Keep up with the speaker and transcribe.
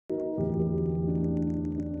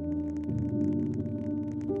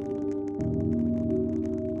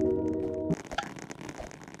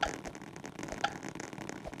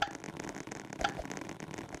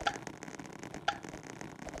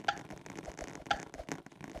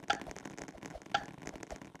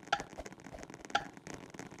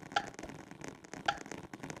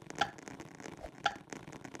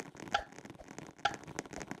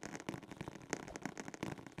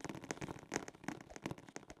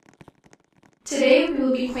Today we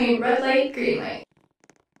will be playing red light, green light.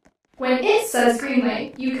 When it says green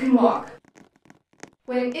light, you can walk.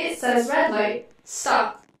 When it says red light,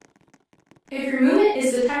 stop. If your movement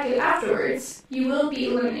is detected afterwards, you will be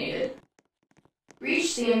eliminated.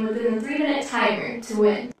 Reach the end within the 3-minute timer to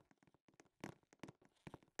win.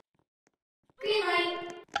 Green light.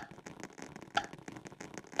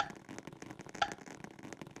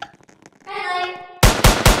 Red light.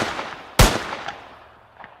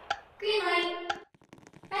 Green light.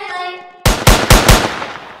 Red light.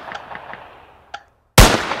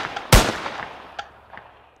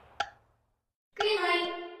 Green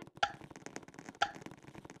light.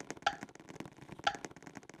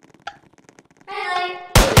 Red light.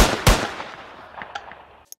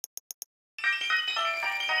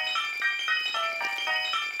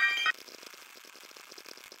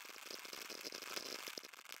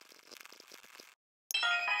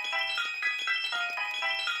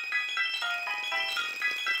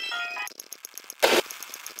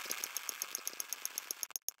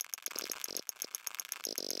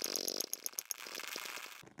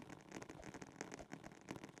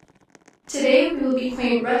 Today we will be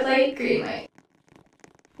playing red light, green light.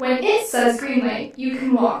 When it says green light, you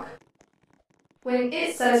can walk. When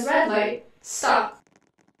it says red light, stop.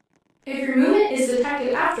 If your movement is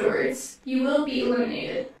detected afterwards, you will be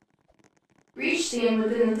eliminated. Reach the end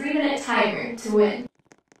within the 3-minute timer to win.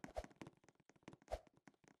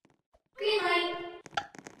 Green light.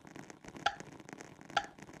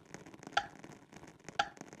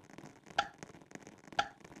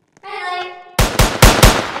 Red light.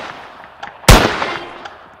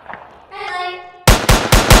 Red light.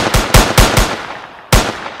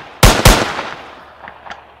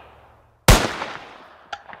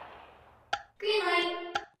 Green light.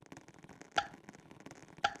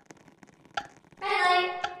 Red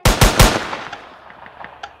light.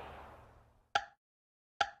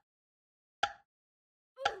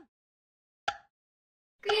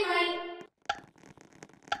 Green light.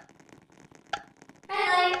 Red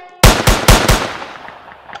light.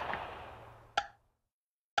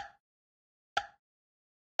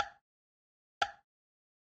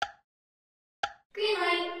 Green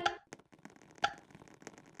light.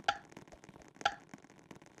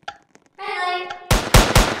 Red light.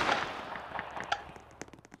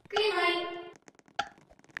 Green light.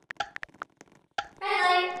 Red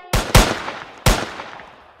light.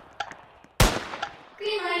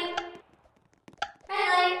 Green light. Red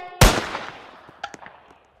light.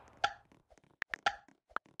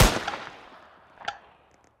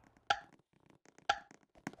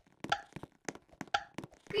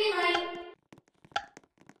 Green light.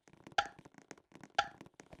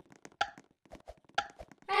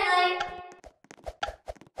 Red light.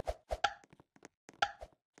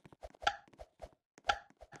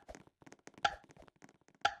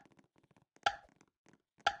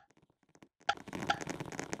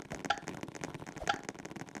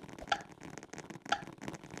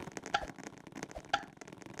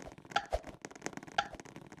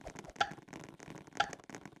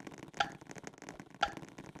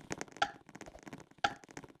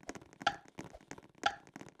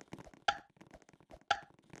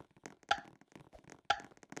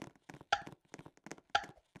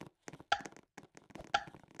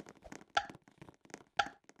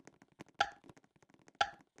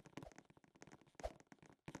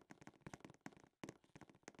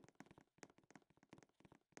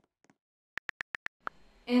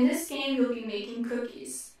 In this game, you'll be making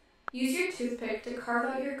cookies. Use your toothpick to carve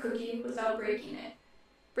out your cookie without breaking it.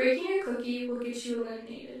 Breaking your cookie will get you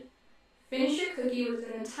eliminated. Finish your cookie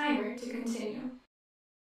within the timer to continue.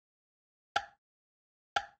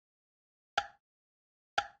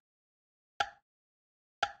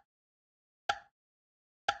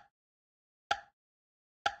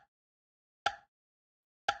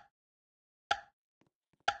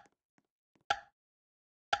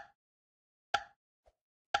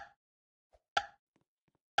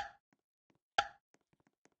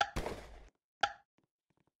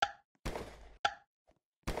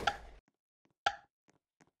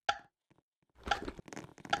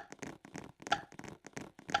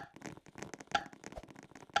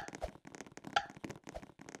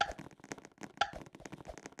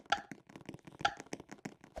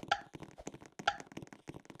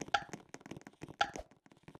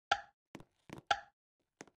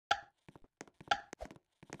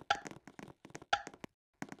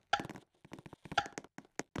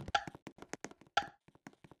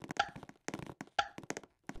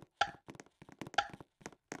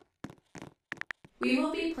 We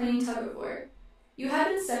will be playing tug of war. You have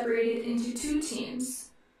been separated into 2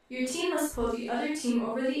 teams. Your team must pull the other team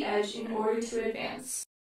over the edge in order to advance.